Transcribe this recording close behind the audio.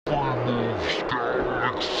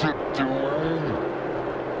accept alone?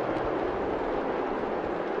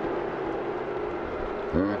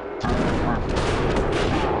 Or drop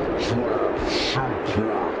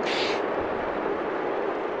suplex?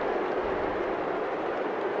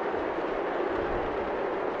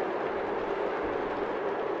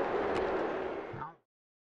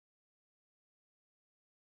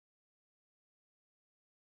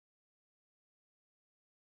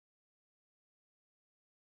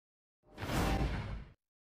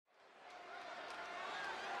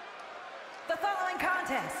 The following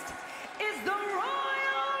contest is the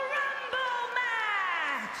Royal Rumble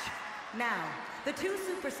match! Now, the two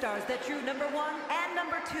superstars that drew number 1 and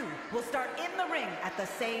number 2 will start in the ring at the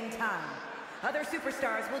same time. Other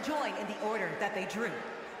superstars will join in the order that they drew.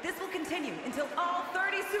 This will continue until all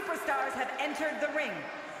 30 superstars have entered the ring.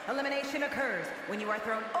 Elimination occurs when you are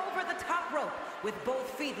thrown over the top rope with both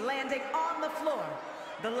feet landing on the floor.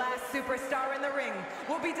 The last superstar in the ring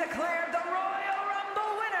will be declared the Royal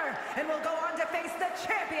Rumble winner and will go on to face the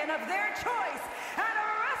champion of their choice at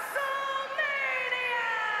WrestleMania!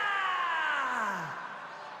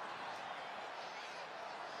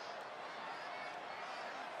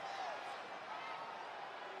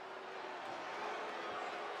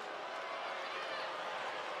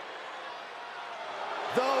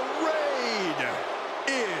 The raid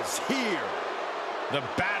is here. The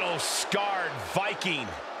battle-scarred Viking,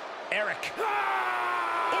 Eric.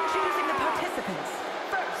 Introducing the participants.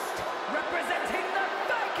 First, representing the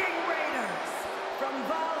Viking Raiders from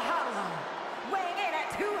Valhalla, weighing in at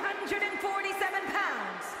 247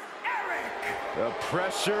 pounds, Eric. The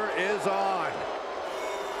pressure is on.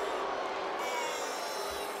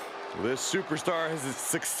 This superstar has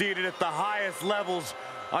succeeded at the highest levels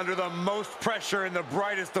under the most pressure in the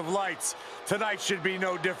brightest of lights. Tonight should be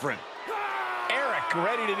no different. Eric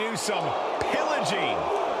ready to do some pillaging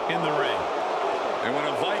in the ring. And when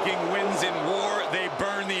a Viking wins in war, they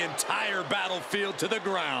burn the entire battlefield to the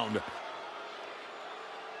ground.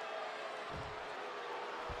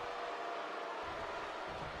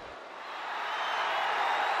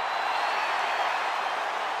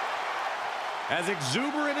 As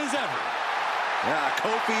exuberant as ever. Yeah,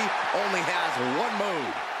 Kofi only has one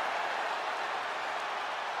move.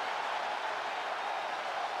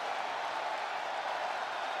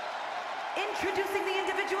 Introducing the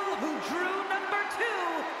individual who drew number 2,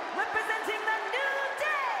 representing the New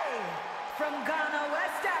Day from Ghana,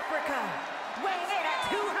 West Africa, weighing in at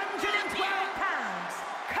 212 pounds,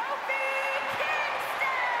 Kofi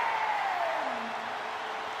Kingston!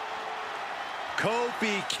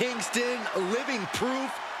 Kofi Kingston, living proof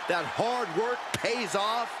that hard work pays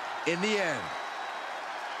off in the end.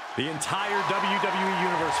 The entire WWE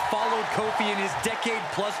Universe followed Kofi in his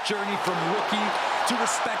decade-plus journey from rookie to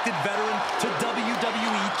respected veteran to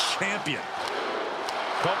WWE Champion.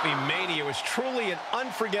 Kofi Mania was truly an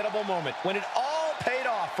unforgettable moment when it all paid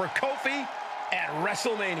off for Kofi at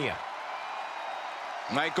WrestleMania.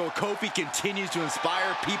 Michael, Kofi continues to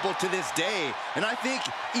inspire people to this day, and I think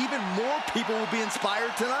even more people will be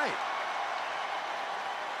inspired tonight.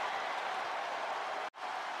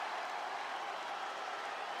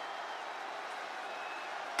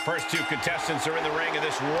 First two contestants are in the ring, and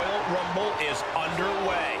this Royal Rumble is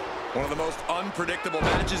underway. One of the most unpredictable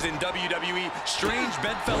matches in WWE. Strange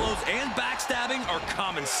bedfellows and backstabbing are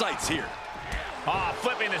common sights here.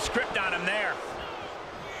 Flipping the script on him there.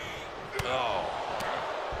 Oh.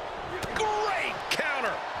 Great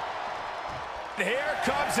counter. Here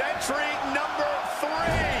comes entry number 3.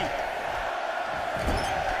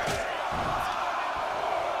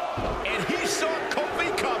 And he saw Kofi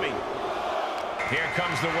coming. Here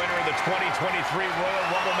comes the winner of the 2023 Royal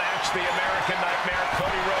Rumble match, the American Nightmare,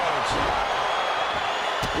 Cody Rhodes.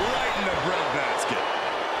 Right in the breadbasket.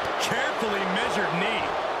 Carefully measured knee.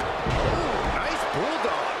 Ooh, nice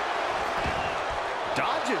bulldog.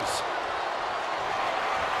 Dodges.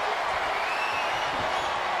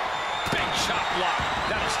 Big shot block.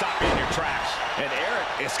 That'll stop you in your tracks. And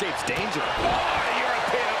Eric escapes danger. Oh,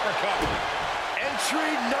 European uppercut.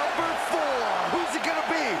 Entry number 4. Who's it gonna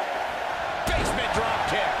be? Basement drop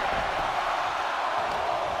kick.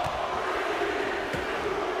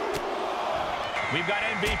 We've got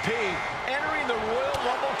MVP entering the Royal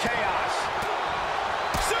Rumble chaos.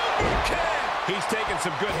 Super kick. He's taking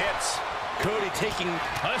some good hits. Cody taking...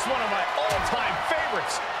 That's one of my all-time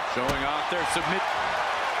favorites. Showing off their submit...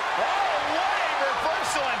 Oh, what a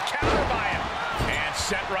reversal and counter by him. And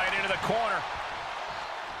sent right into the corner.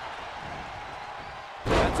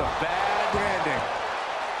 That's a bad landing.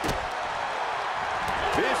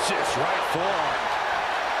 Vicious right forearm.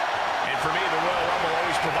 And for me, the Royal Rumble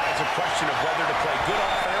always provides a question of whether to play good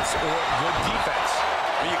offense or good defense.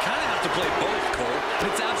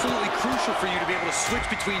 crucial for you to be able to switch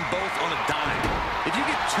between both on a dime. If you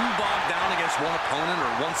get too bogged down against one opponent or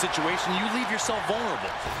one situation, you leave yourself vulnerable.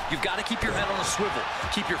 You've got to keep your head on a swivel,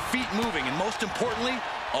 keep your feet moving, and most importantly,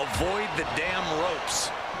 avoid the damn ropes.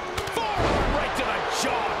 Forward right to the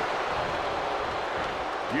jaw.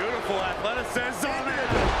 Beautiful athleticism.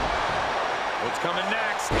 What's coming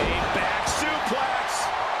next? A back suplex.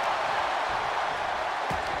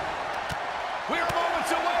 We are moments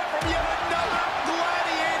away from yet another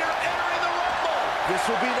gladiator entering the Rumble. This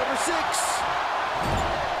will be number 6.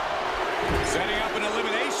 Setting up an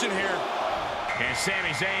elimination here. And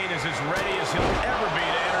Sami Zayn is as ready as he'll ever be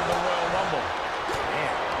to enter the Royal Rumble.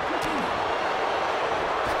 Man.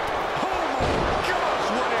 Oh my gosh,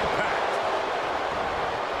 what impact!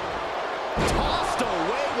 Tossed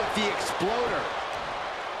away with the exploder.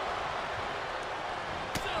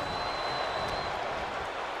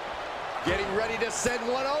 Getting ready to send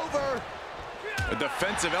one over. A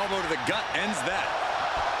defensive elbow to the gut ends that.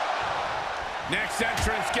 Next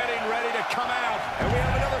entrance getting ready to come out. And we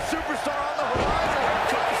have another superstar on the horizon. Here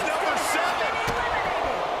comes number 7.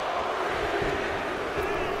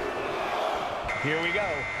 Here we go.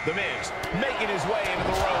 The Miz making his way into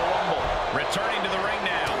the Royal Rumble. Returning to the ring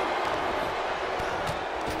now.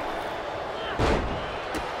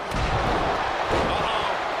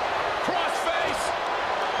 Uh-oh. Crossface.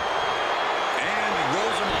 And he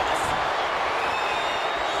rolls him off.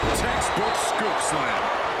 Textbook scoop slam.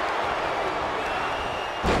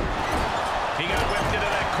 He got whipped into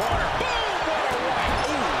that corner. Boom! What a right.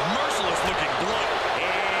 Ooh, merciless looking blow.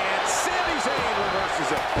 And Sami Zayn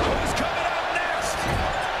reverses it. Who's coming up next?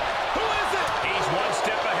 Who is it? He's one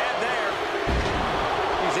step ahead there.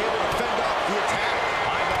 He's able to fend off the attack.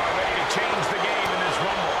 I'm ready to change the game in this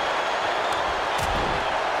Rumble.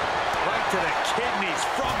 Right to the kidneys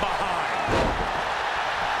from behind.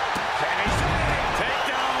 Sami Zayn,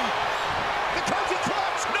 takedown. The coach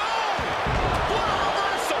clutch. No! What a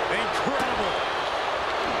reversal. Incredible.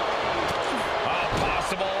 A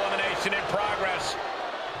possible elimination in progress.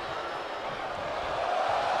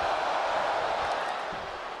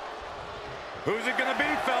 Who's it gonna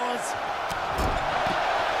be, fellas?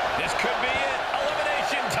 This could be it.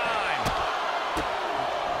 Elimination time.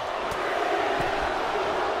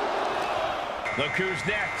 Look who's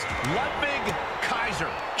next. Ludwig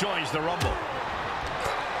Kaiser joins the Rumble.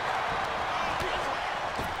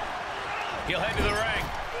 He'll head to the ring.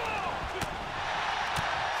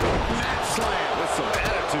 Mat slam with some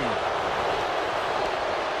attitude.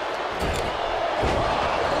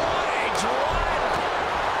 What a driver.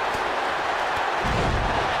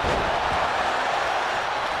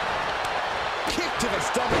 Kick to the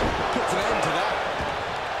stomach. Puts an end to that.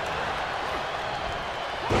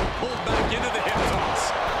 Pulled back into the hip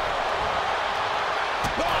toss.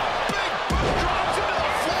 Oh, big boot drops into the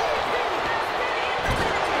floor.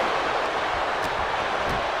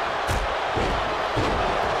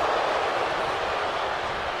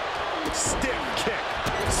 Stiff kick.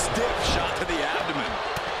 Stiff shot to the abdomen.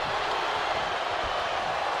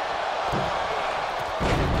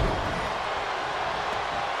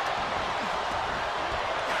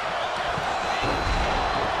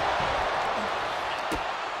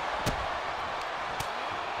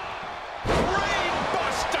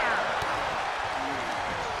 Brainbuster.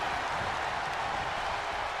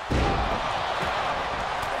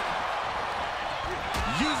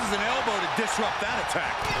 Uses an elbow to disrupt that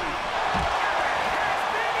attack.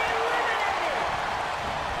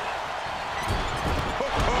 Oh,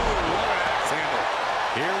 what an axe handle.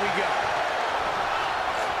 Here we go.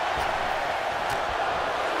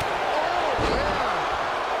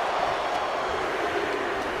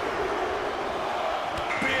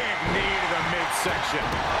 Big knee to the midsection.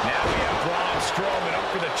 Now we have Braun Strowman up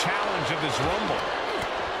for the challenge of this Rumble.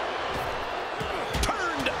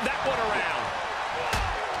 Turned that one around.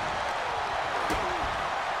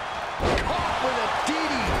 Caught with a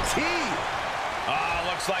DDT.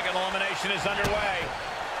 Looks like an elimination is underway.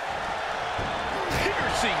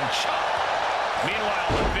 Piercing chop.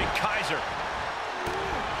 Meanwhile, Ludwig Kaiser.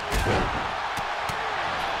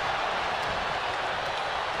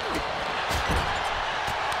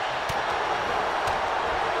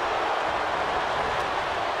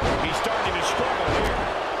 He's starting to struggle here.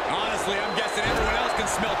 Honestly, I'm guessing everyone else can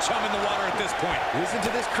smell chum in the water at this point. Listen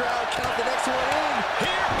to this crowd. Count the next one in.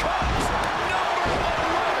 Here comes number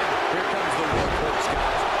 11. Here comes the workhorse,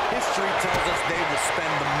 guys. History tells us they will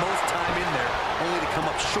spend the most time in there, only to come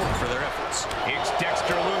up short for their efforts. It's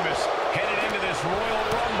Dexter Lumis headed into this Royal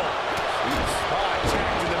Rumble.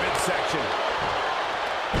 Attack to the midsection.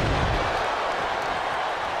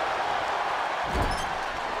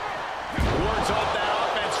 Wards off that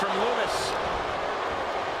offense from Lumis.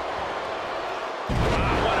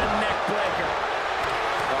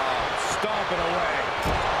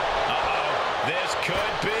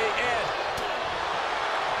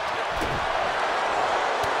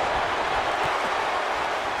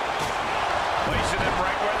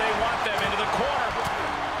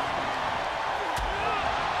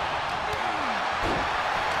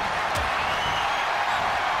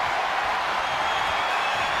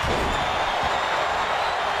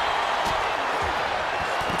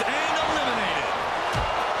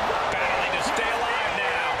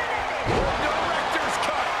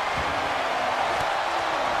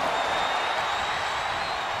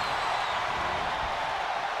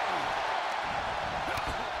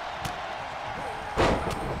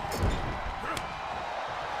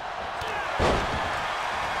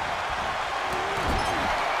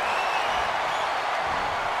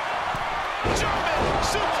 German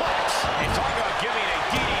suplex. And talk about giving a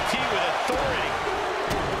DDT with authority.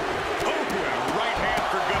 Oh, a right hand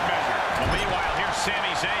for good measure. Well, meanwhile, here's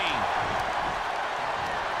Sami Zayn.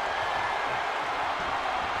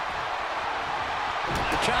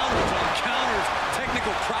 Counters on counters.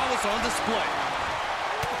 Technical prowess on display.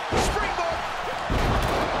 Springboard.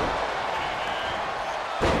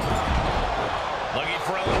 Looking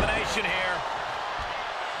for elimination here.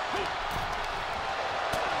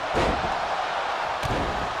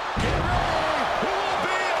 Get ready. Who will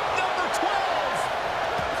be at number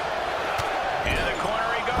 12? Into the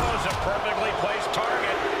corner he goes. A perfectly placed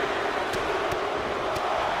target.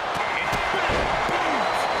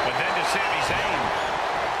 But then to Sami Zayn.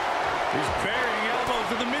 He's burying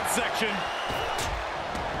elbows in the midsection.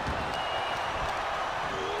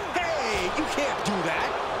 Hey, you can't do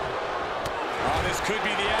that. Oh, this could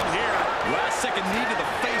be the end here. Last second knee to the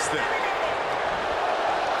face there.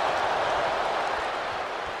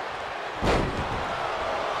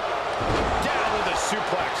 Down with a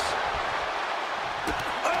suplex.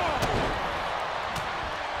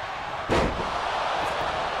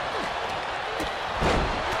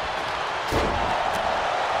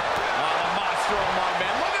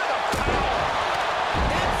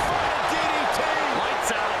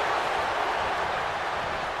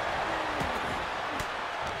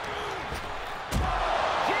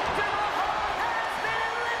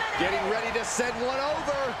 Getting ready to send one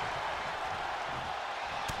over.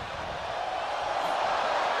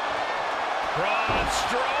 Braun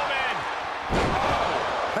Strowman.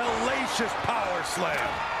 Oh, hellacious power slam.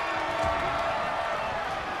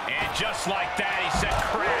 And just like that, he sent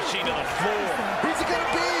crashing to the floor. Who's it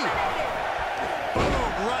gonna be?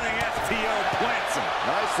 Boom, running STO plants him.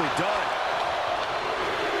 Nicely done.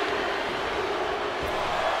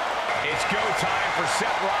 It's go time for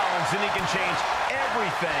Seth Rollins, and he can change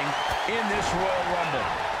everything in this Royal Rumble.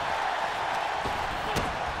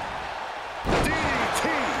 DDT.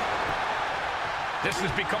 This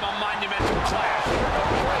has become a monumental clash. The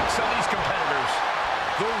brakes on these competitors.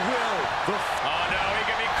 The will. Oh, no, he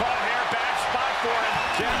can be caught here. Bad spot for him.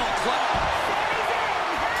 Camel clutch.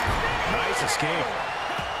 Nice escape.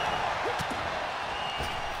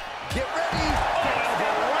 Get ready.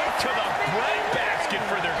 Oh, right to the breadbasket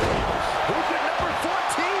for their troubles. Who could number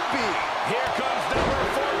 14 be? Here comes number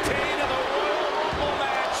 14 of the Royal Rumble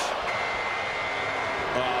match.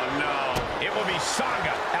 Oh, no. It will be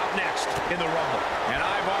Saga out next in the Rumble. And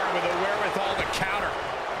Ivar with the wherewithal to counter.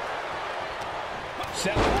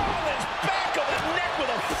 Seth Rollins back of the neck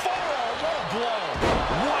with a forearm. What a blow.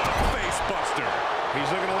 What a face buster. He's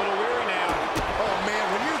looking a little weary now. Oh, man,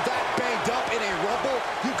 when you're that banged up in a Rumble,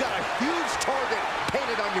 you've got a huge target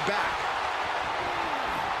painted on your back.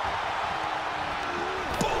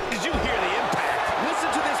 Did you hear the impact? Listen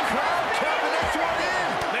to this crowd count the next one in.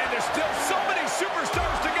 Man, there's still so many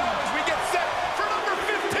superstars to go as we get set for number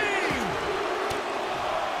 15.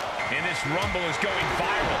 And this Rumble is going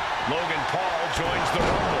viral. Logan Paul joins the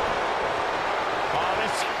Rumble. Oh,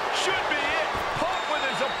 this should be it. Punk with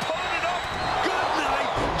his opponent up. Good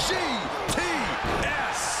night,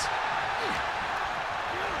 GTS.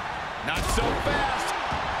 Not so fast.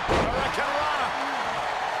 Hurricanrana.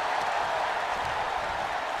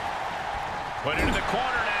 Put it in the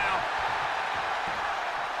corner now.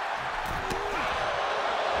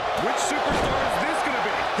 Which superstar is this going to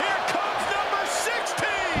be? Here comes number 16.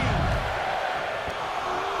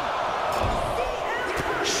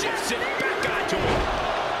 Shifts it back onto him.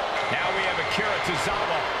 Now we have Akira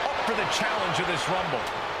Tozawa up for the challenge of this Rumble.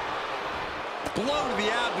 Blow to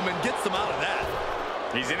the abdomen gets them out of that.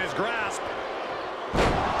 He's in his grasp.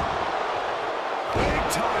 Big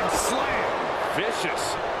time slam.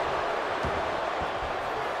 Vicious.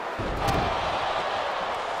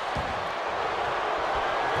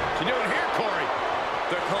 You doing here, Corey?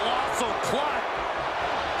 The colossal clutch.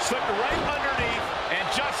 Slipped right underneath, and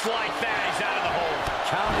just like that, he's out of the hole.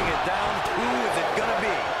 Counting it down, who is it gonna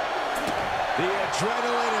be? The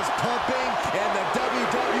adrenaline is pumping, and the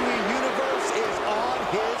WWE Universe is on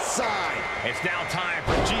his side. It's now time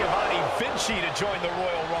for Giovanni Vinci to join the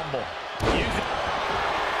Royal Rumble.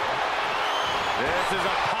 This is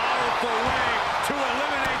a powerful way to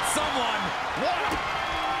eliminate someone. What?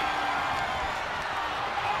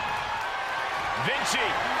 Vinci.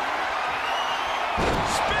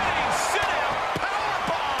 Spinning sit-out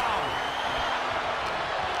powerbomb.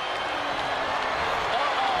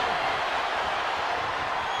 Uh-oh.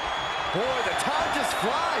 Boy, the time just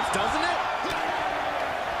flies, doesn't it?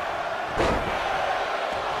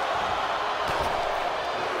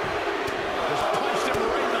 Just punched him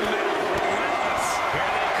right in the mouth. Relentless. Here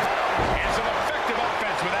they come. And some effective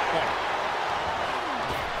offense with that one.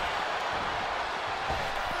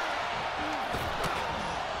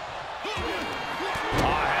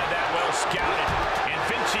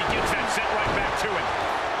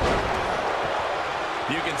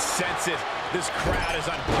 sense it. This crowd is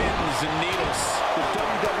on pins and needles. The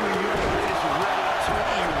WWE Universe is ready to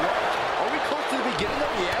erupt. Are we close to the beginning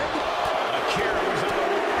of the end? Akira was on the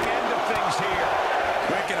wrong end of things here.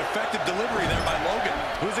 Quick and effective delivery there by Logan.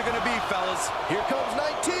 Who's it going to be, fellas? Here comes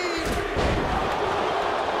 19.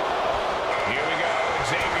 Here we go.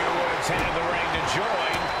 Xavier Woods headed the ring to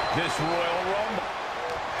join this Royal Rumble.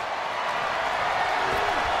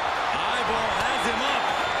 Eyeball has him up.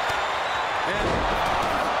 And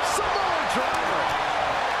Samoa driver.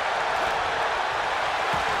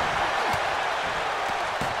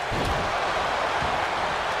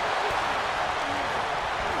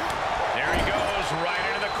 There he goes, right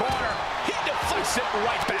into the corner. He deflects it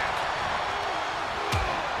right back.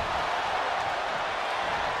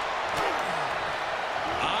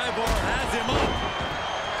 Eyeball has him up.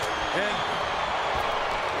 And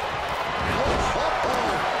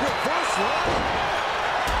Reverse line.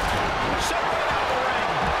 Shut right out the ring.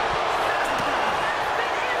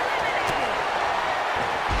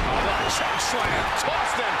 Oh, the choke slam.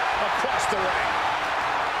 Tossed him across the ring.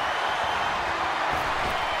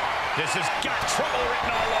 This has got trouble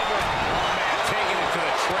written all over it. Oh, man, taking it to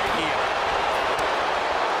the trachea.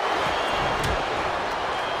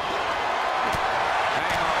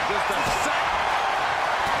 hang on just a sec.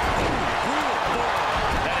 Brutal blow.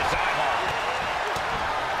 That is eyeball.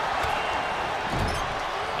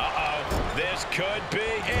 Uh-oh. This could be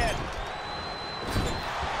it.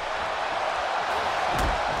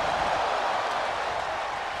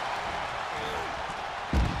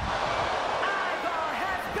 Eyeball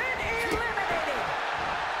has been eliminated.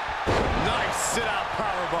 Nice sit-out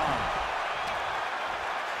powerbomb.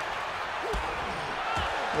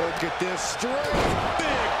 Look at this strength.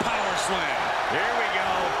 Big power slam. Here we go.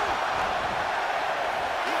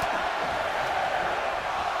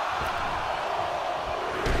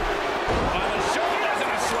 On the shoulders and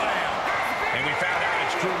a slam. And we found out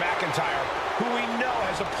it's Drew McIntyre, who we know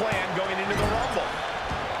has a plan going into the Rumble.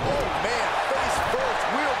 Oh, man. Face first.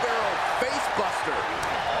 Wheelbarrow face buster.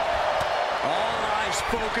 All eyes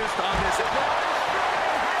focused on this.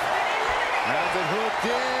 Has it hooked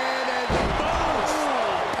in and boom.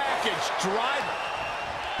 Package drive.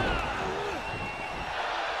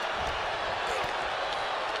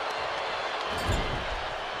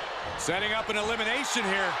 Setting up an elimination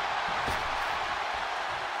here.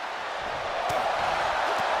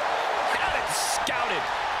 Got it scouted.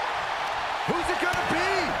 Who's it gonna be?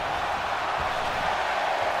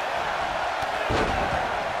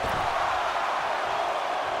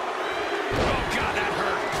 Oh, God, that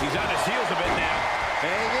hurt. He's on his heels a bit now.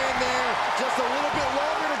 Hang in there. Just a little bit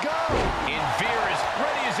longer to go. And Veer is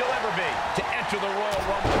ready as he'll ever be to enter the Royal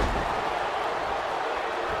Rumble.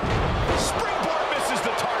 Springboard misses the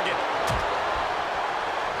target.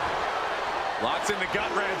 Locks in the gut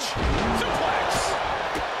wrench. Suplex.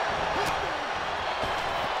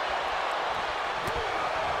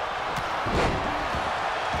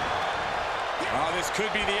 Oh, this could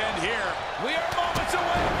be the end here. We are moments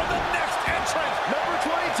away from the next entrant. Number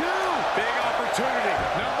 22. Big opportunity.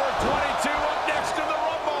 Number 22 up next in the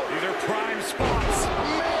Rumble. These are prime spots.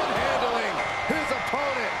 Manhandling his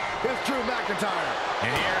opponent is Drew McIntyre.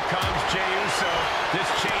 And here comes Jey Uso. This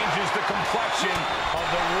changes the complexion of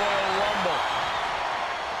the Royal Rumble.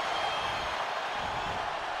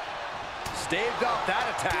 Staved off that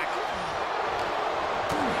attack.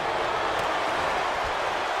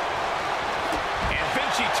 And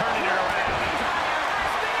Vinci turning it around.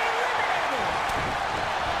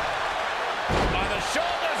 On the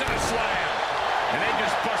shoulders and a slam. And they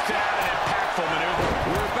just busted out an impactful maneuver.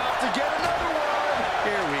 We're about to get another one.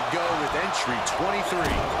 Here we go with entry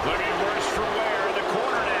 23. Looking worse for wear in the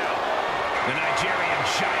corner now. The Nigerian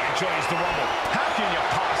Giant joins the Rumble. How can you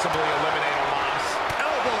possibly eliminate Omos?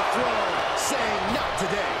 Elbow throw, saying not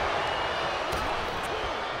today.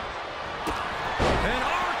 An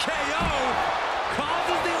RKO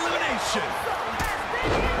causes the elimination.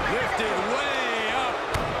 Lifted way up.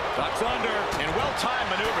 Ducks under. And well-timed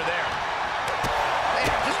maneuver there.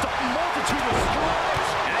 Man, just a multitude of strikes.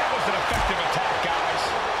 And that was an effective attack, guys.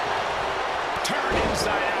 Turned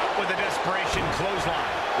inside out with a desperation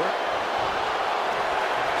clothesline.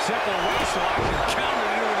 Simple waistlock and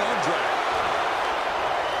countered into an arm drag.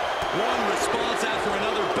 One response after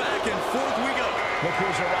another. Back and forth we go. Look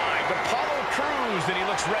who's arrived. Apollo Crews, and he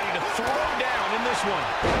looks ready to throw down in this one.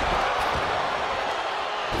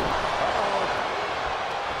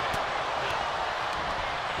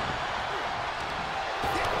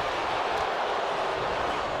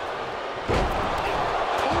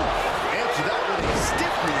 Answer that with a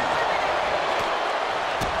stiff knee.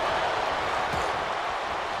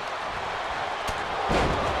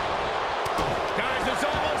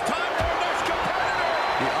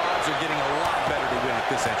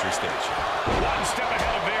 this entry stage. One step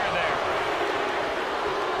ahead of Bear there.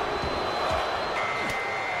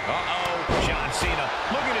 Uh-oh. John Cena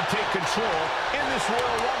looking to take control in this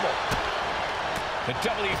Royal Rumble. The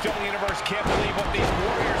WWE Universe can't believe what these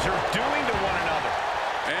Warriors are doing to one another.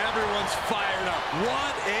 Everyone's fired up.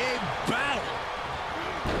 What a battle.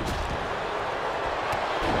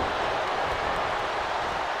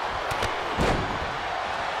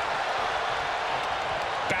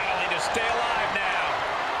 Battling to stay alive now.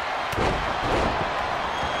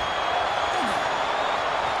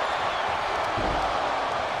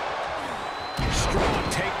 Strong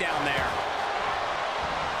takedown there.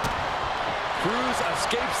 Cruz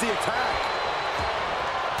escapes the attack.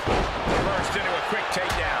 Reversed into a quick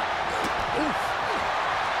takedown. Oof.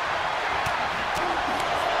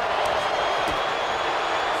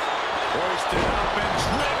 Hoisted up and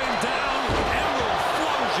driven down. Emerald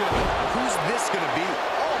Explosion. Who's this going to be?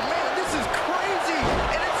 Oh, man, this is crazy.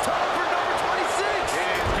 And it's time for number 26. It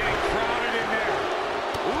is getting crowded in there.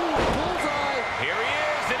 Ooh, bullseye. Here he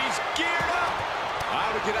is, and he's geared up.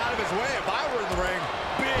 I would get out of his way if I were in the ring.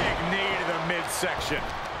 Big knee to the midsection.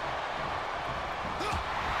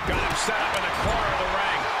 Got him set up in the corner of the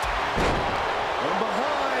ring. From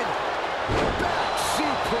behind. Back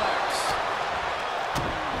suplex.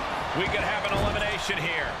 We could have an elimination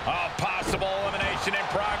here. A possible elimination in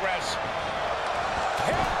progress.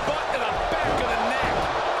 Headbutt to the back of the neck.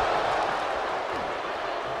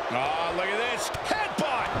 Oh, look at this.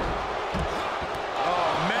 Headbutt.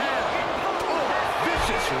 Oh, man. Oh,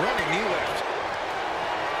 vicious running knee lift.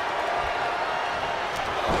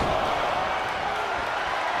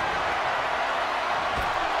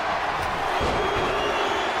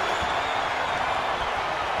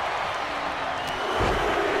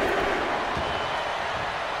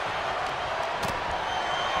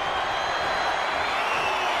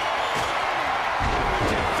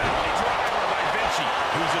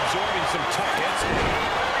 Absorbing some tough hits.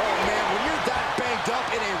 Oh, man, when you're that banged up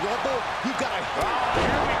in a Rumble, you got to... Oh,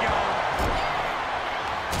 here we go.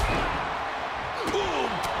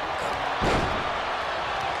 Boom.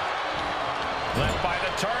 Left by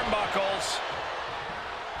the turnbuckles.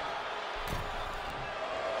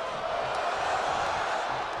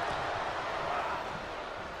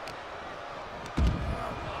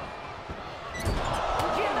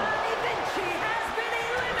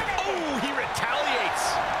 Oh, he retaliates.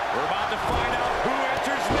 We're about to find out who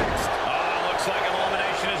enters next. Oh, looks like an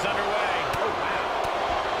elimination is underway. Oh, wow.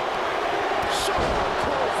 Shoulder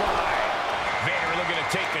profile. Vader looking to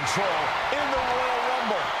take control in the Royal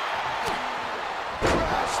Rumble.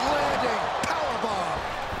 Crash landing. Powerbomb.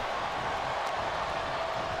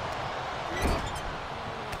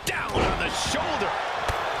 Down on the shoulder.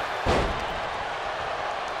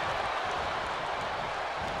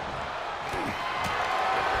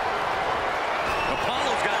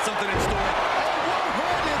 Apollo's got something in store. A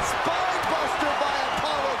one-handed spine buster by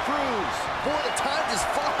Apollo Crews. Boy, the time just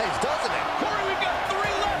flies, doesn't it? Corey, we've got 3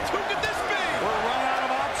 left. Who could this be? We're running out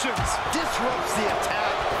of options. Disrupts the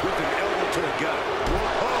attack with an elbow to the gut.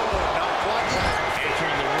 Whoa, not quite yet.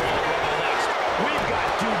 Entering the Royal Rumble next, we've got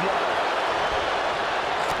Dude Love.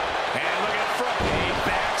 And look at front, a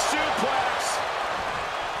back suplex.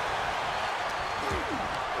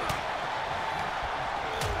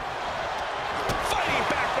 Fighting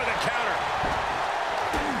back for the counter.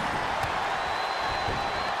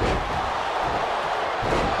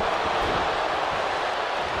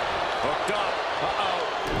 Hooked up. Uh-oh.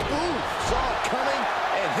 Ooh, saw it coming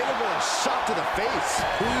and hit him with a shot to the face.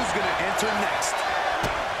 Who's going to enter next?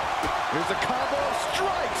 Here's a combo of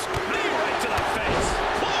strikes. Knee right to the face.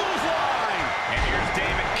 Clothesline. And here's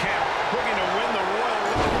David Kemp looking to win the Royal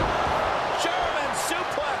Rumble. German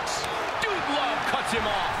suplex. Dude Love cuts him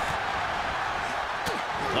off.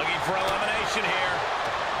 Looking for elimination here.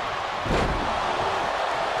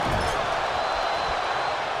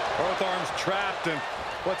 Both arms trapped, and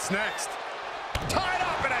what's next? Tied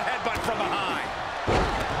up in a headbutt from behind.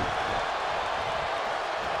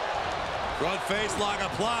 Front face lock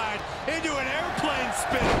applied into an airplane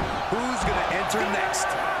spin. Who's going to enter next?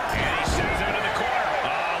 And he sends him into the corner.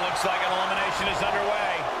 Looks like an elimination is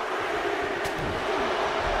underway.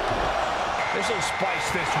 This will spice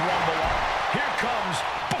this Rumble up. Here comes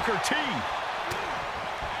Booker T.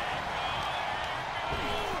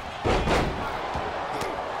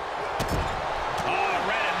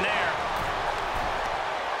 Right in there.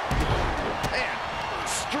 And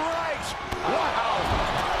strikes. Wow.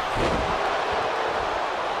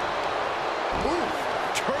 Ooh,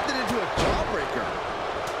 turned it into a jawbreaker.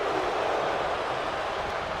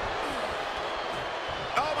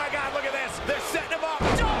 Oh, my God, look at this. They're setting him up.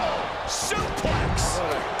 Double suplex.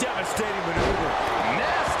 What a devastating maneuver.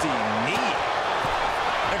 Nasty knee.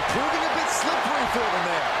 And proving a bit slippery for them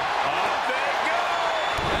there. Up they go.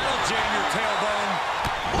 That'll jam your tailbone.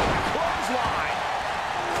 Clothesline.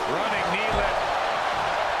 Running knee lift.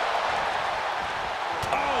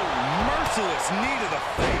 Oh, merciless knee to the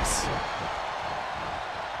face.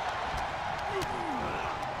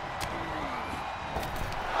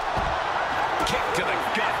 Kick to the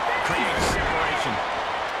gut, creating separation.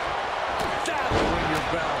 That'll ring your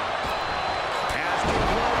bell. Has to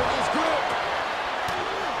blow with his grip.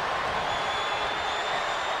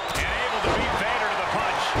 And able to beat Vader to the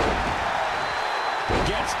punch.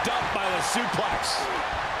 Gets dumped by the suplex.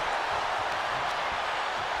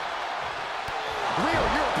 Real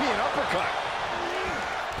European uppercut.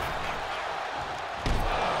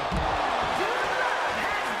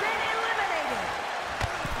 Has been eliminated.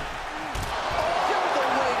 All the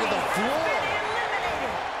way to the floor.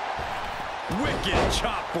 Eliminated. Wicked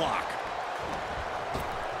chop block.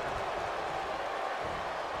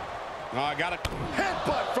 Oh, I got it.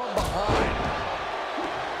 Headbutt from behind.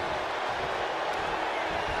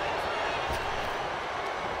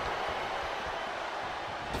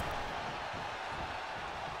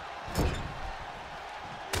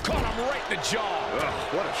 Caught him right in the jaw. Ugh,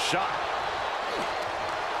 what a shot.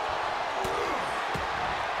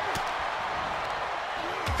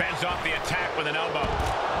 Fends off the attack with an elbow.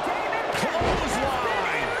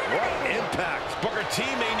 Clothesline. What impact. Booker T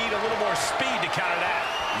may need a little more speed to counter that.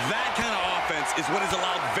 That kind of offense is what has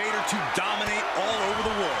allowed Vader to dominate all over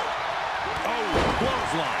the world. Oh,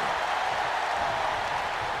 clothesline.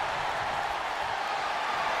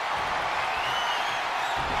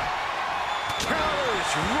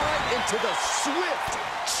 Counters right into the swift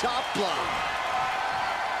chop block.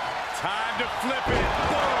 Time to flip it.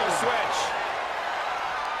 Boom, switch.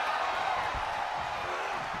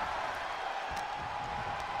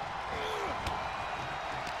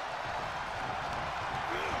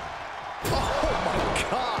 Oh my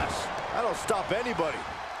gosh. That'll stop anybody.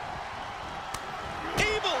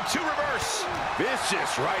 Able to reverse.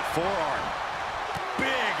 Vicious right forearm.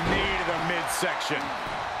 Big knee to the midsection.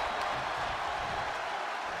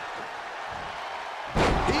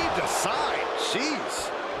 Heaved aside. Jeez.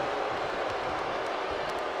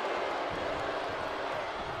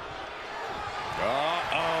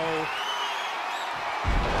 Uh-oh.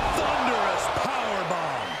 Thunderous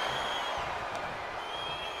powerbomb.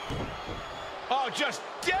 Oh, just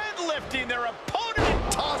deadlifting their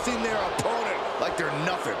opponent. Tossing their opponent like they're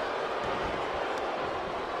nothing.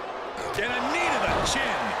 And a knee to the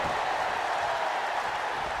chin.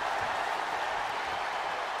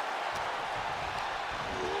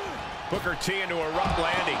 Booker T into a rough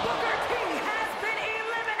landing. Booker T has been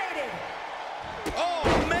eliminated. Oh,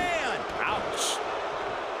 man. Ouch.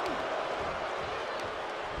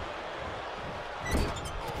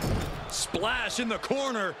 Splash in the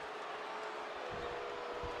corner.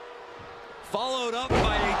 Followed up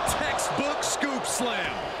by a textbook scoop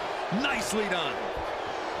slam. Nicely done.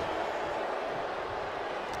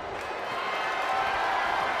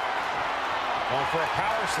 Going for a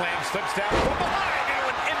power slam, slips down from behind into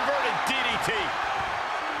an inverted DDT.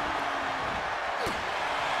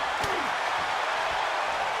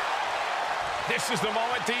 This is the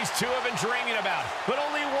moment these two have been dreaming about, but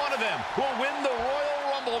only one of them will win the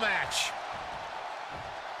Royal Rumble match.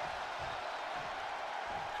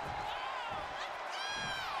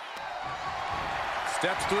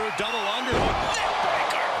 Steps through, double underhook.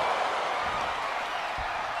 Neckbreaker.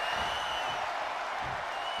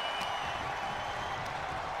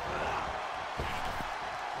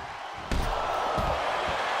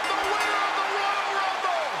 The winner of the Royal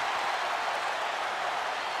Rumble!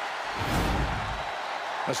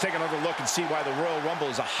 Let's take another look and see why the Royal Rumble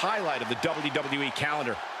is a highlight of the WWE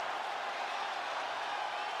calendar.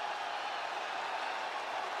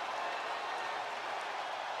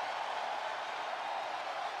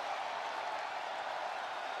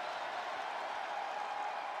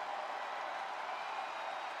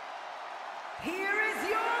 Here is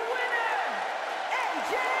your winner,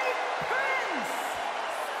 AJ Prince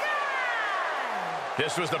Sky!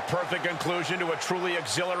 This was the perfect conclusion to a truly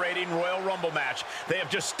exhilarating Royal Rumble match. They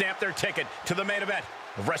have just stamped their ticket to the main event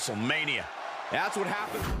of WrestleMania. That's what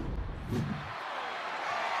happened.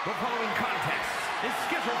 The following contest is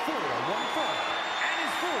scheduled for one fall and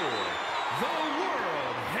is for the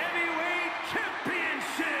World Heavyweight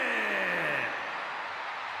Championship.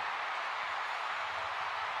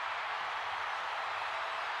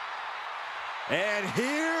 And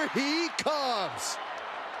here he comes.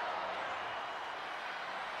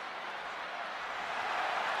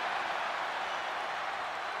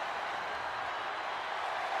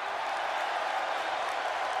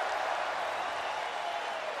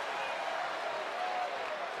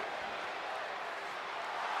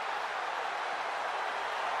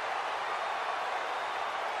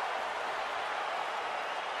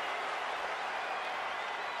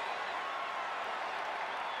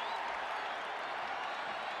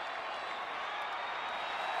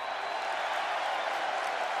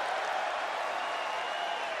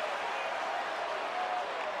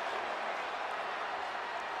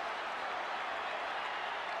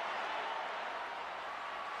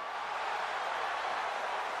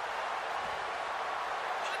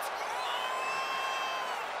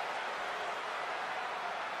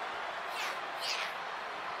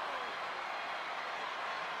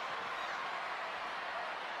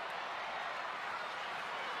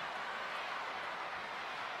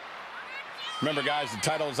 Remember, guys, the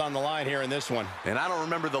title is on the line here in this one. And I don't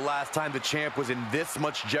remember the last time the champ was in this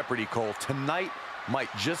much jeopardy, Cole. Tonight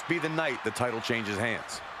might just be the night the title changes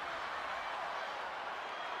hands.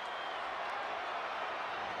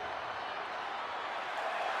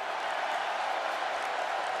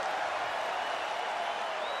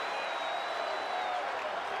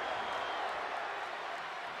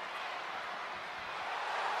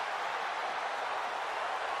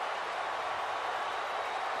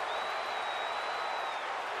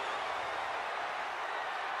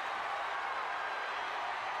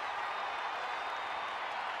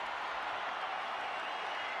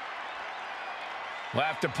 We'll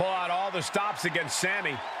have to pull out all the stops against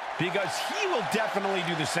Sami because he will definitely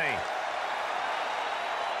do the same.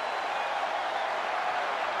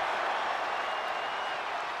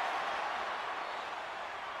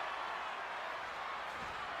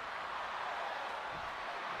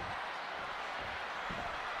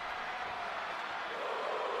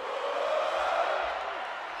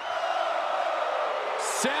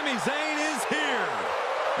 Sami Zayn is here,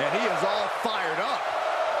 and he is all fired up.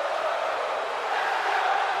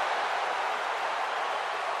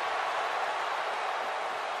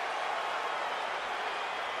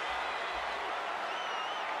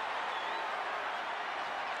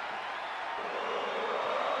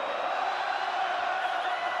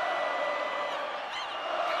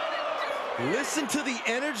 Listen to the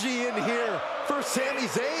energy in here for Sami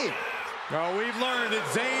Zayn. Oh, we've learned that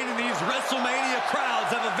Zayn and these WrestleMania crowds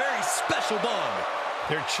have a very special bond.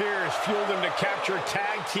 Their cheers fueled them to capture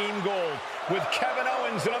tag team gold with Kevin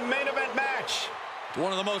Owens in a main event match. One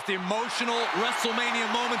of the most emotional WrestleMania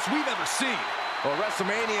moments we've ever seen. Well,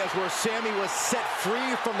 WrestleMania is where Sami was set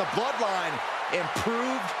free from the bloodline and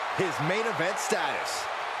proved his main event status.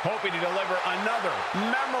 Hoping to deliver another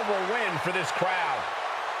memorable win for this crowd.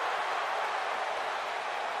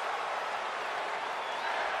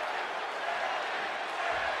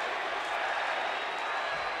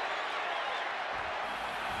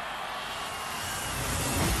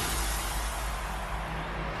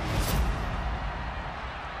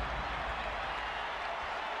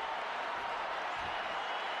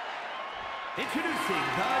 Introducing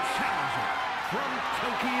the challenger from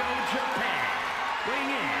Tokyo, Japan,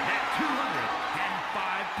 weighing in at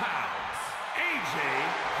 205 pounds, AJ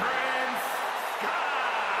Prince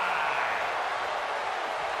Sky.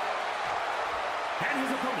 And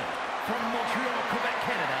his opponent from Montreal, Quebec,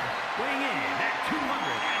 Canada, weighing in at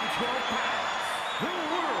 212 pounds, the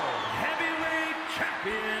World Heavyweight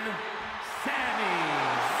Champion, Sami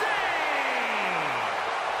Zayn.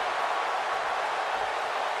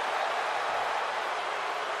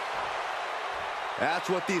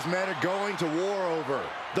 That's what these men are going to war over,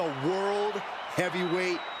 the World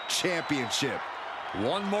Heavyweight Championship.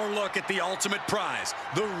 One more look at the ultimate prize,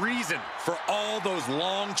 the reason for all those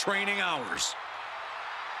long training hours.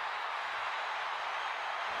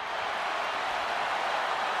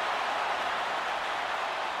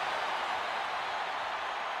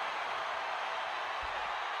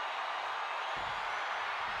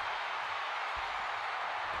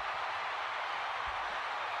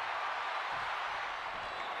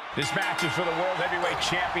 This match is for the World Heavyweight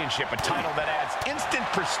Championship, a title that adds instant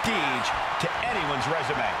prestige to anyone's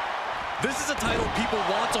resume. This is a title people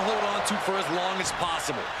want to hold on to for as long as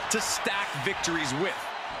possible, to stack victories with.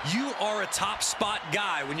 You are a top spot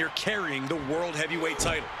guy when you're carrying the World Heavyweight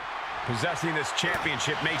title. Possessing this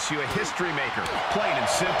championship makes you a history maker, plain and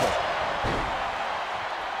simple.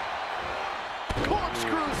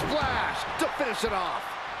 Corkscrew splash to finish it off.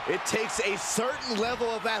 It takes a certain level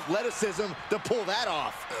of athleticism to pull that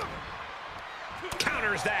off.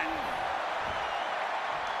 Counters that.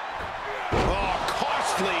 Oh,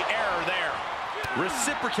 costly error there.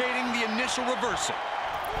 Reciprocating the initial reversal.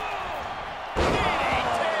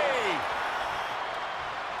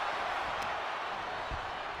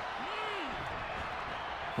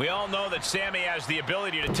 We all know that Sami has the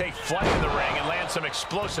ability to take flight in the ring and land some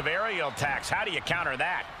explosive aerial attacks. How do you counter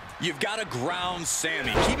that? You've got to ground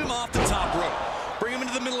Sami. Keep him off the top rope. Bring him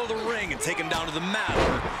into the middle of the ring and take him down to the mat.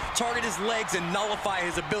 Or target his legs and nullify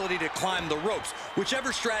his ability to climb the ropes.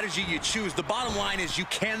 Whichever strategy you choose, the bottom line is you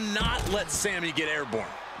cannot let Sami get airborne.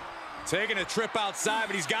 Taking a trip outside,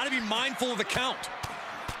 but he's got to be mindful of the count.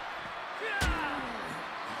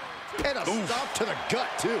 And a stomp to the gut,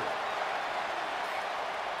 too.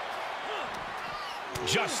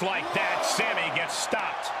 Just like that, Sami gets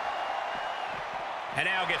stopped. And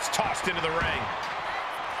now gets tossed into the ring.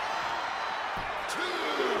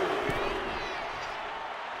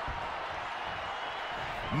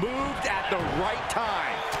 Moved at the right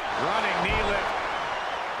time. Running knee lift.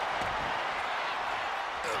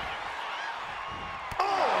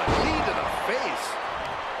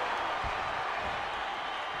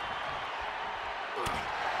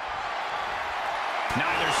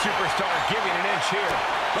 superstar giving an inch here.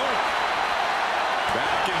 Oh.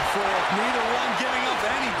 Back and forth, neither one giving up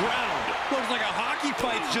any ground. Looks like a hockey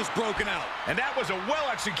fight's just broken out. And that was a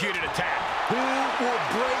well-executed attack. Who will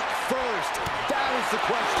break first? That is the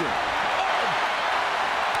question.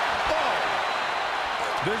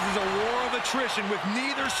 This is a war of attrition with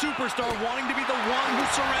neither superstar wanting to be the one who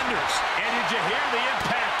surrenders. And did you hear the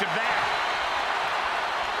impact of that?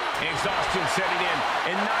 Exhaustion setting in,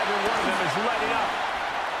 and neither one of them is letting up.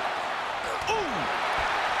 Ooh!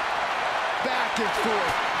 Back and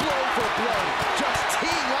forth, blow for blow, just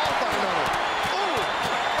teeing off on another. Ooh!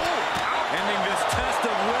 Ooh! Ending this test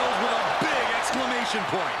of wills with a big exclamation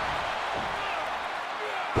point.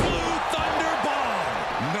 Blue Thunder Bomb!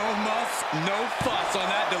 No muss, no fuss on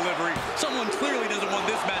that delivery. Someone clearly doesn't want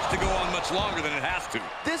this match to go on much longer than it has to.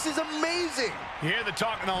 This is amazing! You hear the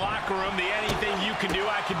talk in the locker room, the anything you can do,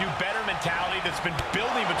 I can do better mentality that's been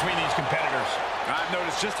building between these competitors. I've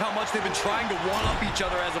noticed just how much they've been trying to one-up each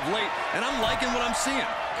other as of late, and I'm liking what I'm seeing.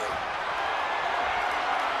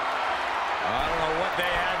 I don't know what they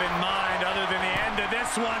have in mind other than the end of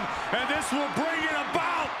this one, and this will bring it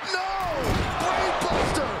about. No! Brain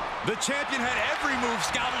buster! The champion had every move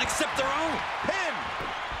scouted except their own. Pin.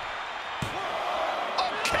 A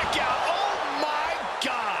kick out. Oh, my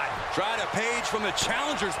God. Tried a page from the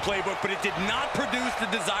challenger's playbook, but it did not produce the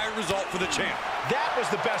desired result for the champ. That was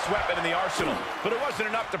the best weapon in the arsenal, but it wasn't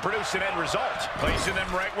enough to produce an end result. Placing them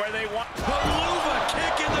right where they want. Haluva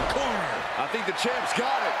kick in the corner. I think the champ's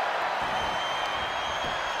got it.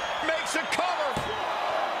 Makes a cover.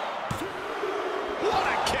 What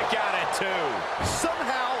a kick out at two.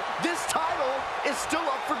 Somehow, this title is still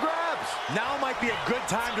up for grabs. Now might be a good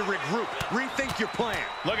time to regroup. Rethink your plan.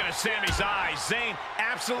 Looking at Sami's eyes, Zayn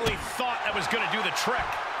absolutely thought that was going to do the trick.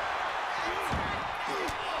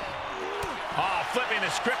 Oh, flipping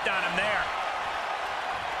the script on him there.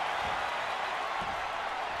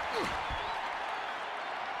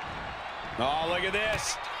 Oh, look at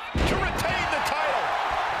this. To retain the title.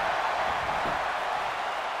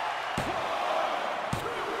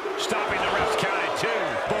 Stopping the ref's count at two.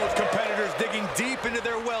 Both competitors digging deep into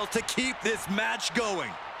their well to keep this match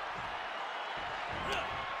going.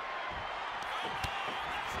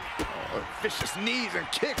 Oh, vicious knees and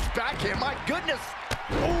kicks backhand. My goodness.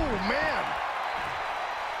 Oh, man.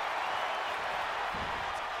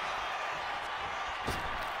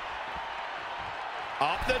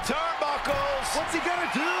 Up the turnbuckles. What's he gonna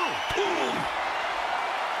do? Ooh.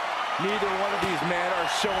 Neither one of these men are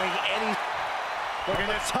showing any. Look at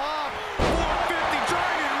this. Top. 450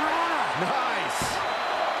 Dragon Rana. Nice.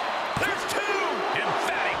 There's two.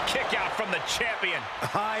 Emphatic kick out from the champion.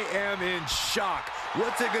 I am in shock.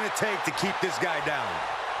 What's it going to take to keep this guy down?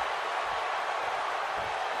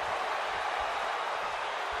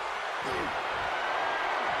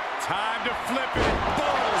 Time to flip it.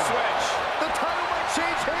 Boom. Switch. The title might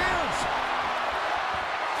change hands.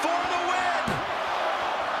 For the win.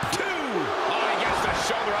 Two. Oh, he gets the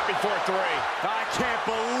shoulder up before three. I can't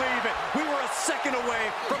believe it. We were a second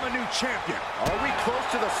away from a new champion. Are we close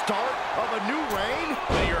to the start of a new reign?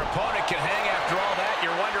 When your opponent can hang after all that,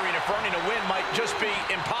 you're wondering if earning a win might just be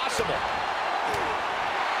impossible.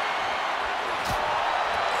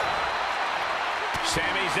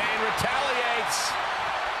 Sami Zayn retaliates.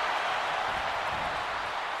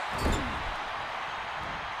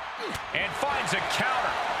 And finds a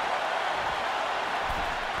counter.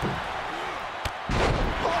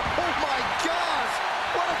 Oh my gosh!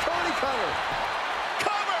 What a Cody cutter!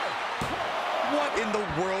 Cover! What in the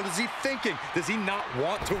world is he thinking? Does he not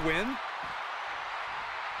want to win?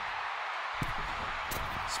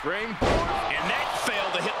 Springboard. And that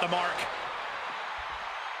failed to hit the mark.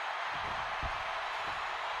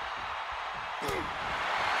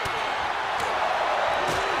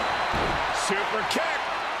 Super kick.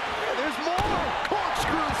 There's more!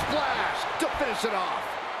 Corkscrew splash to finish it off.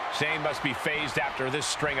 Zayn must be phased after this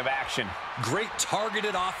string of action. Great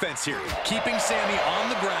targeted offense here, keeping Sami on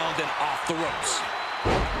the ground and off the ropes.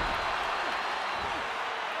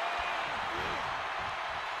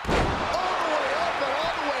 All the way up and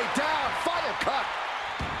all the way down. Final cut.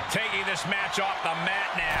 Taking this match off the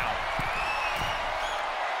mat now.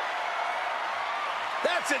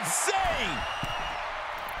 That's insane!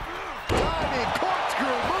 Diving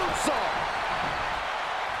corkscrew moonsault.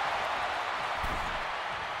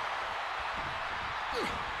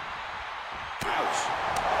 Ouch.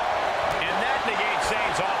 And that negates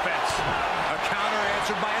Zayn's offense. A counter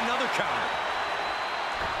answered by another counter.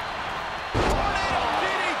 Tornado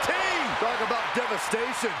DDT! Talk about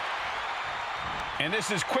devastation. And this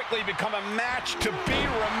has quickly become a match to be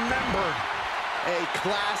remembered. A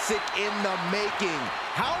classic in the making.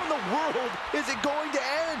 How in the world is it going to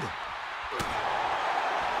end?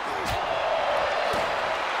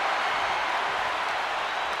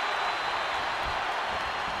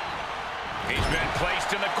 He's been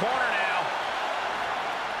placed in the corner now.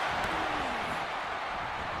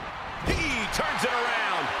 He turns it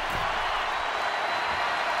around.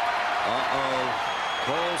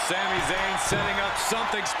 Cole, Sami Zayn setting up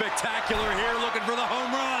something spectacular here, looking for the home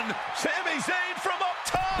run. Sami Zayn from up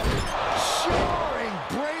top. Soaring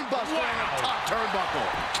brainbuster on the top turnbuckle.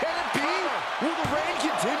 Can it be? Will the reign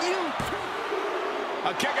continue?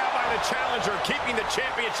 A kick out by the challenger, keeping the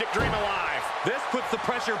championship dream alive. This puts the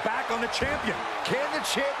pressure back on the champion. Can the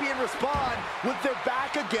champion respond with their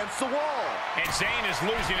back against the wall? And Zayn is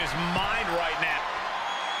losing his mind right now.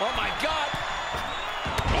 Oh my God.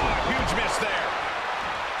 Oh, huge miss there.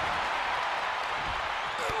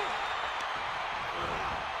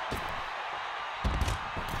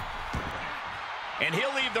 And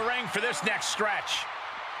he'll leave the ring for this next stretch.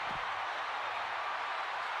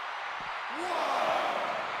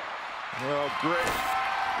 Well, great.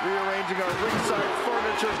 Rearranging our ringside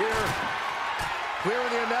furniture here. Clearing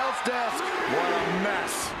the announce desk. What a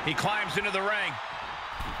mess. He climbs into the ring.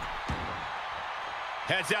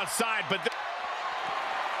 Heads outside, but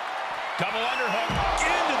double underhook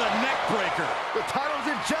Into the neck breaker. The title's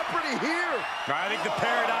in jeopardy here. I think the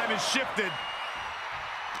paradigm has shifted.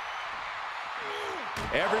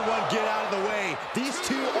 Everyone get out of the way. These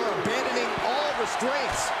two are abandoning all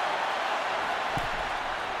restraints.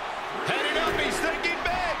 heading up. He's thinking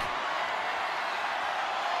big.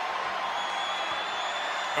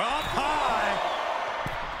 Up high.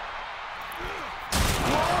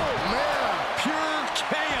 Oh, man. Pure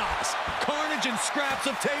chaos. Carnage and scraps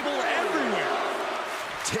of table everywhere.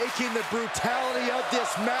 Taking the brutality of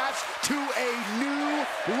this match to a new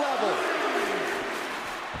level.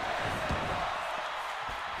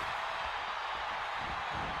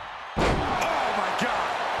 Oh, my God.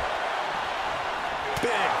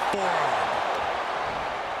 Big forearm.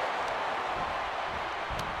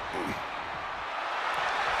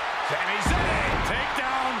 Sami Zayn,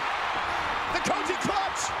 Takedown. The coaching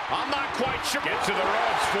clutch. I'm not quite sure. Get to the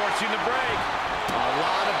ropes, forcing the break. A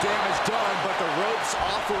lot of damage done, but the ropes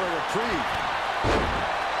offer a reprieve.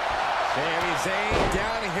 Sami Zayn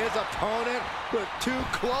downing his opponent with two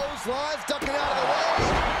clotheslines, ducking out of the way.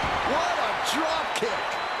 What a drop kick.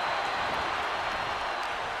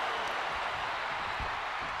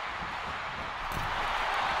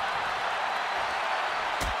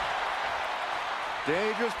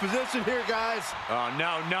 Dangerous position here, guys. Oh,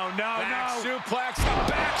 no, no, no, Back no. suplex, a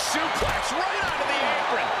back suplex right onto the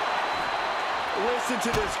apron. Listen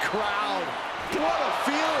to this crowd. What a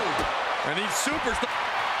feeling. And these superstars.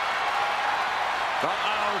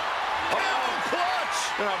 Clutch.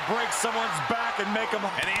 Gonna break someone's back and make him.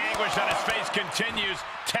 And the anguish on his face continues.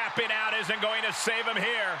 Tapping out isn't going to save him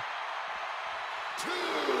here.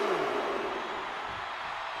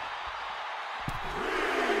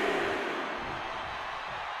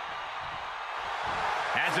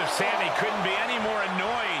 As if Sami couldn't be any more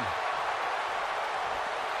annoying.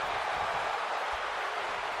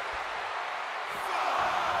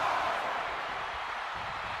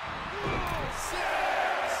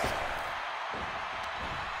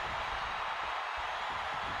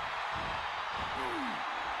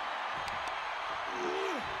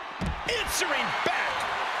 Answering back.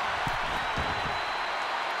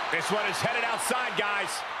 This one is headed outside, guys.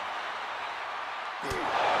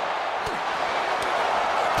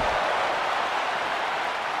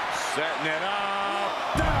 Setting it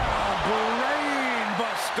up. Brain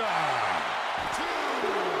buster.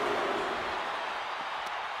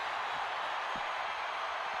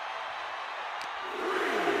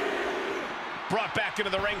 Brought back into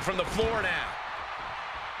the ring from the floor now.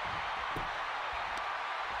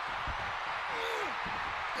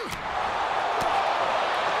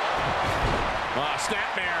 Oh,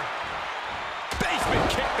 snapmare. Basement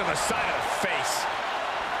kick to the side of the face.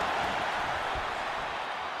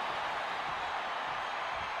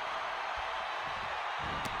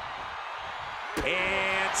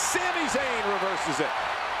 And Sami Zayn reverses it.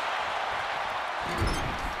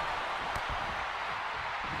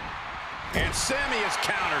 And Sami is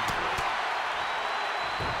countered.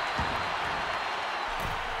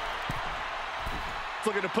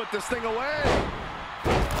 Looking to put this thing away.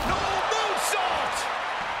 No moonsault!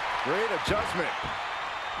 Great adjustment.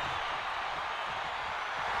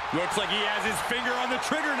 Looks like he has his finger on the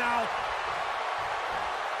trigger now.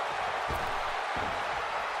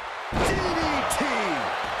 DDT.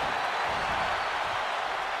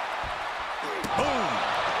 Boom.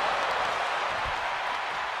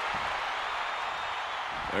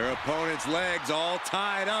 opponent's legs all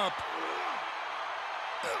tied up.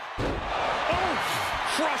 Oh,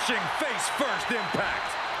 crushing face-first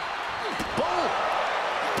impact. Boom!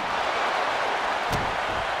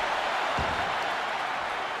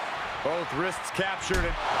 Both wrists captured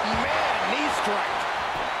and Man, knee strike.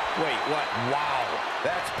 wait, what? Wow.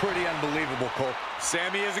 That's pretty unbelievable, Cole.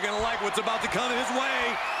 Sami isn't going to like what's about to come his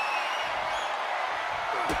way.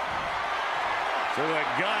 To the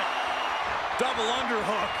gut. Double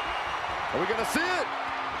underhook. Are we gonna see it?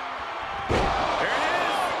 There it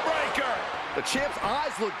is. Breaker. The champ's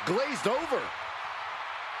eyes look glazed over.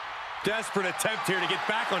 Desperate attempt here to get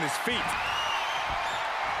back on his feet.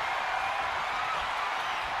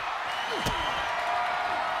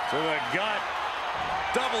 To the gut.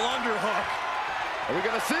 Double underhook. Are we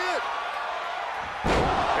gonna see it?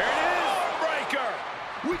 There it is. Breaker.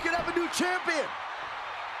 We could have a new champion.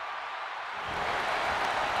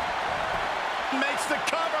 Makes the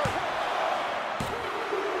cover.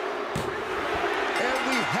 And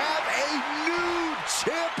we have a new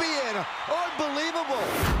champion. Unbelievable.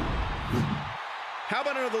 How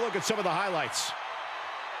about another look at some of the highlights?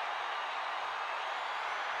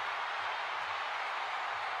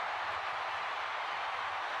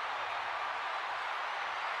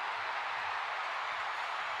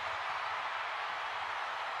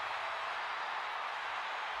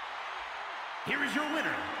 Here is your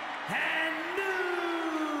winner and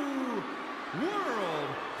new World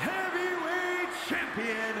Heavyweight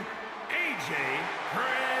Champion, AJ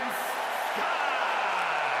Prince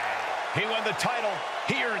Sky. He won the title.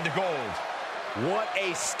 He earned the gold. What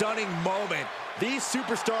a stunning moment. These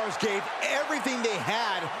superstars gave everything they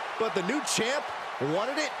had, but the new champ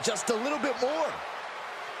wanted it just a little bit more.